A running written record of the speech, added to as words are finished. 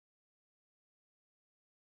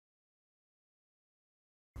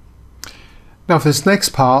Now for this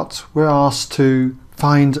next part, we're asked to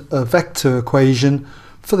find a vector equation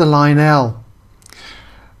for the line L.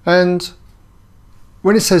 And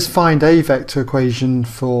when it says find a vector equation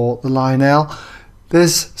for the line L,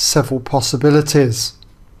 there's several possibilities.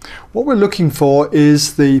 What we're looking for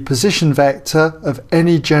is the position vector of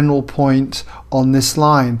any general point on this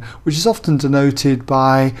line, which is often denoted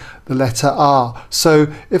by the letter R. So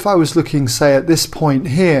if I was looking, say, at this point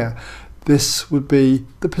here, this would be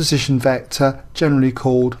the position vector, generally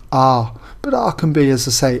called R. But R can be, as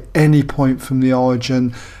I say, any point from the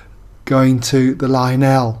origin going to the line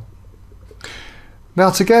L.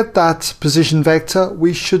 Now, to get that position vector,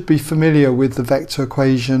 we should be familiar with the vector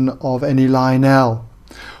equation of any line L.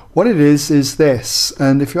 What it is this,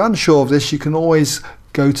 and if you're unsure of this, you can always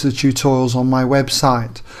go to the tutorials on my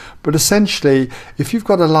website. But essentially, if you've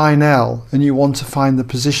got a line L and you want to find the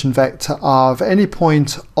position vector R of any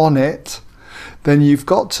point on it, then you've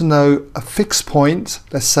got to know a fixed point,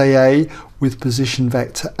 let's say A, with position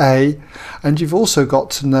vector A, and you've also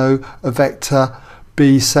got to know a vector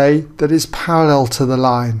B, say, that is parallel to the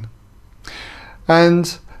line.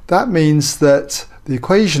 And that means that the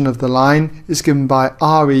equation of the line is given by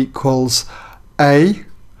R equals A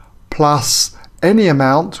plus any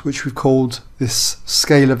amount, which we've called this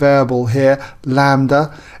scalar variable here,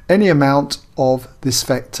 lambda, any amount of this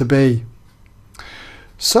vector B.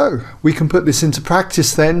 So we can put this into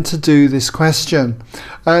practice then to do this question,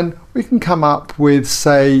 and we can come up with,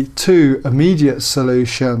 say, two immediate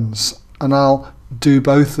solutions, and I'll do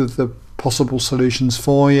both of the possible solutions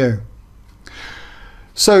for you.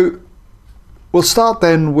 So we'll start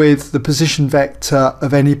then with the position vector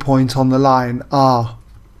of any point on the line R,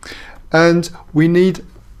 and we need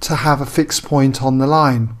to have a fixed point on the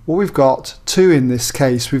line. Well, we've got two in this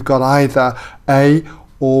case. We've got either A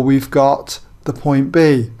or we've got the point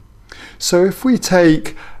B. So if we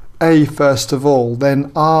take A first of all,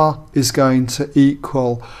 then R is going to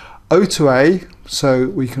equal O to A, so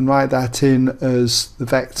we can write that in as the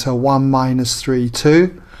vector 1 minus 3,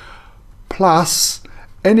 2, plus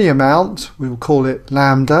any amount, we will call it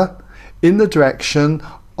lambda, in the direction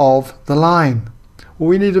of the line. Well,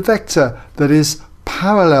 we need a vector that is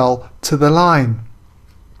parallel to the line.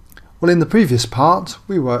 Well, in the previous part,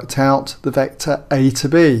 we worked out the vector A to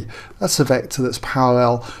B. That's a vector that's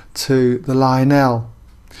parallel to the line L.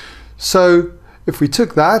 So if we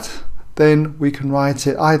took that, then we can write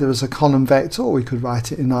it either as a column vector or we could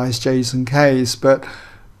write it in I's, J's and K's. But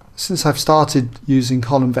since I've started using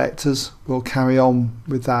column vectors, we'll carry on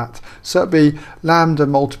with that. So it'll be lambda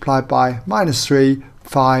multiplied by minus 3,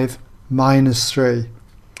 5, minus 3.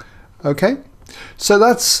 Okay, so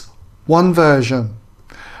that's one version.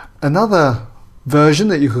 Another version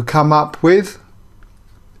that you could come up with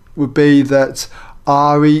would be that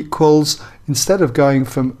R equals, instead of going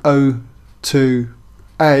from O to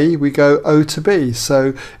A, we go O to B.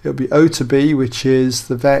 So it'll be O to B, which is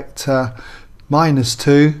the vector minus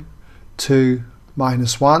 2 to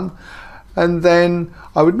minus 1. And then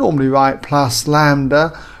I would normally write plus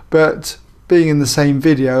lambda, but being in the same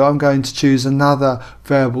video, I'm going to choose another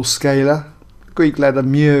variable scalar, Greek letter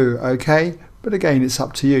mu, okay? But again, it's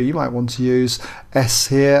up to you. You might want to use S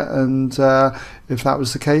here, and if that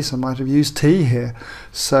was the case, I might have used T here.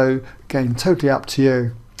 So again, totally up to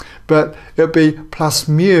you. But it'll be plus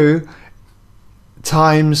mu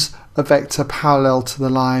times a vector parallel to the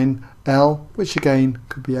line L, which again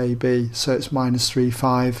could be AB. So it's minus 3,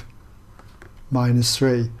 5, minus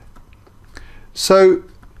 3. So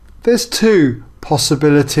there's two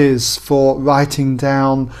possibilities for writing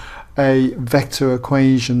down a vector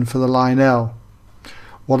equation for the line L.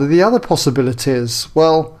 What are the other possibilities?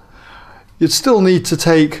 Well, you'd still need to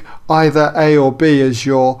take either A or B as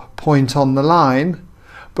your point on the line,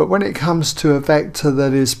 but when it comes to a vector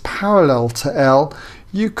that is parallel to L,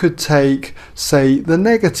 you could take, say, the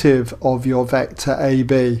negative of your vector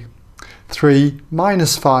AB. 3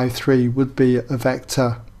 minus 5, 3 would be a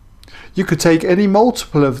vector. You could take any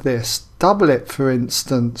multiple of this, double it for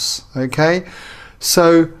instance, okay?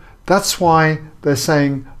 So that's why they're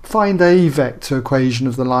saying find a vector equation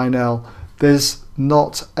of the line L. There's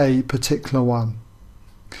not a particular one.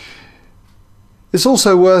 It's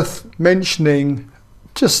also worth mentioning,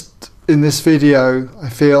 just in this video, I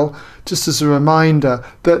feel, just as a reminder,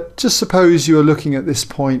 that just suppose you are looking at this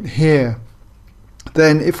point here.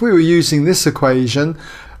 Then if we were using this equation,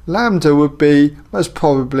 lambda would be most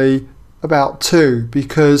probably about 2,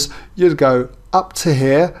 because you'd go up to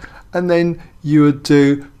here and then you would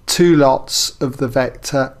do two lots of the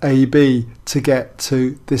vector AB to get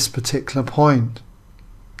to this particular point.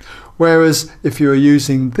 Whereas if you were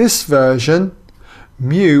using this version,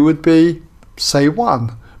 mu would be, say,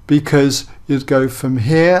 1, because you'd go from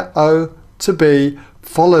here, O to B,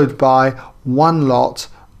 followed by one lot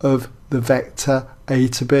of the vector A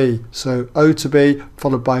to B. So O to B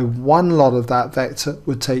followed by one lot of that vector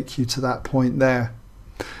would take you to that point there.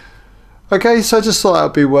 Okay, so I just thought that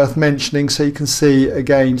would be worth mentioning so you can see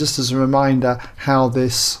again, just as a reminder, how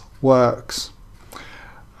this works.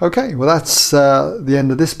 Okay, well that's the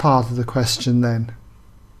end of this part of the question then.